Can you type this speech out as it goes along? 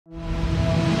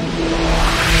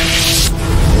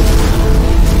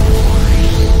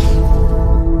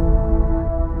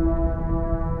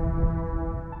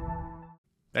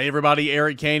Hey everybody,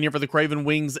 Eric Cain here for the Craven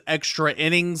Wings Extra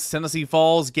Innings. Tennessee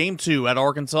falls Game 2 at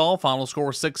Arkansas. Final score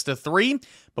 6-3.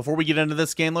 Before we get into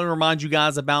this game, let me remind you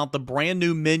guys about the brand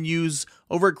new menus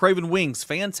over at Craven Wings.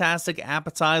 Fantastic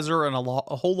appetizer and a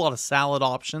whole lot of salad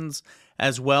options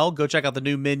as well. Go check out the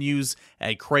new menus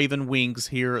at Craven Wings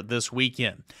here this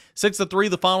weekend. 6-3,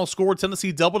 the final score.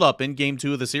 Tennessee doubled up in Game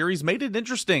 2 of the series. Made it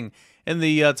interesting in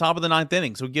the top of the ninth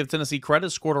inning. So we give Tennessee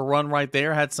credit. Scored a run right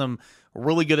there. Had some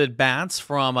really good at-bats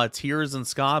from Tiers and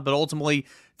Scott, but ultimately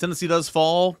Tennessee does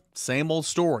fall. Same old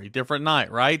story, different night,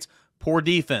 right? Poor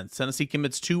defense. Tennessee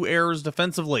commits 2 errors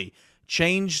defensively.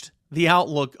 Changed the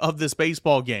outlook of this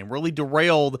baseball game. Really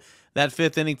derailed that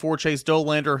 5th inning for Chase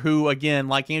Dolander, who, again,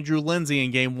 like Andrew Lindsey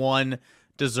in Game 1,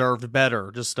 deserved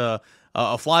better. Just a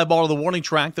fly ball to the warning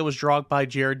track that was jogged by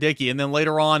Jared Dickey. And then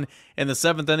later on in the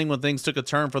 7th inning, when things took a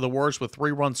turn for the worse with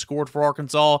 3 runs scored for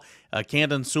Arkansas,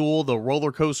 Camden Sewell, the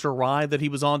roller coaster ride that he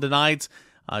was on tonight,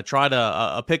 tried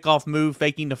a pickoff move,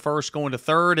 faking to first, going to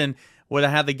third, and would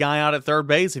have had the guy out at third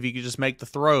base if he could just make the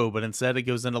throw. But instead it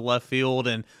goes into left field.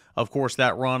 And, of course,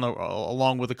 that run,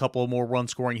 along with a couple of more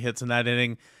run-scoring hits in that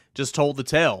inning, just told the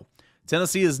tale.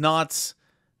 Tennessee is not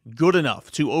good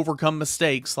enough to overcome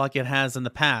mistakes like it has in the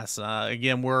past.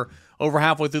 Again, we're over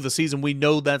halfway through the season. We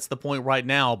know that's the point right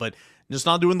now, but just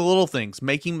not doing the little things,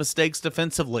 making mistakes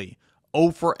defensively.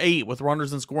 0 for 8 with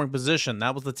runners in scoring position.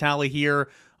 That was the tally here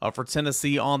for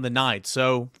Tennessee on the night.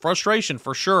 So frustration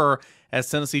for sure as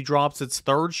Tennessee drops its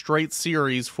 3rd straight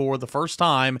series for the first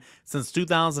time since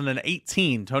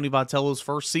 2018, Tony Vitello's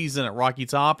first season at Rocky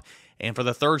Top. And for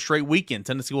the 3rd straight weekend,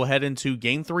 Tennessee will head into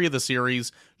Game 3 of the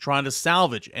series, trying to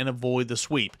salvage and avoid the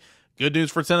sweep. Good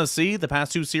news for Tennessee. The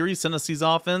past 2 series, Tennessee's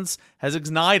offense has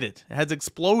ignited, has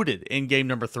exploded in Game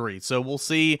number 3. So we'll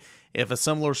see if a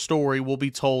similar story will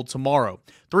be told tomorrow.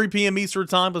 3 p.m. Eastern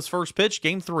Time was first pitch,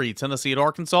 Game 3, Tennessee at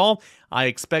Arkansas. I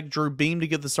expect Drew Beam to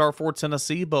get the start for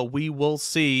Tennessee, but we will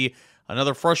see.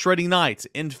 Another frustrating night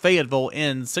in Fayetteville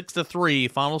ends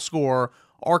 6-3, final score.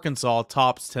 Arkansas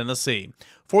tops Tennessee.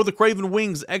 For the Craven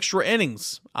Wings Extra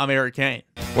Innings, I'm Eric Cain.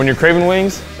 When you're craving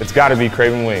wings, it's got to be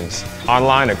Craven Wings.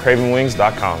 Online at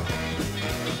cravenwings.com.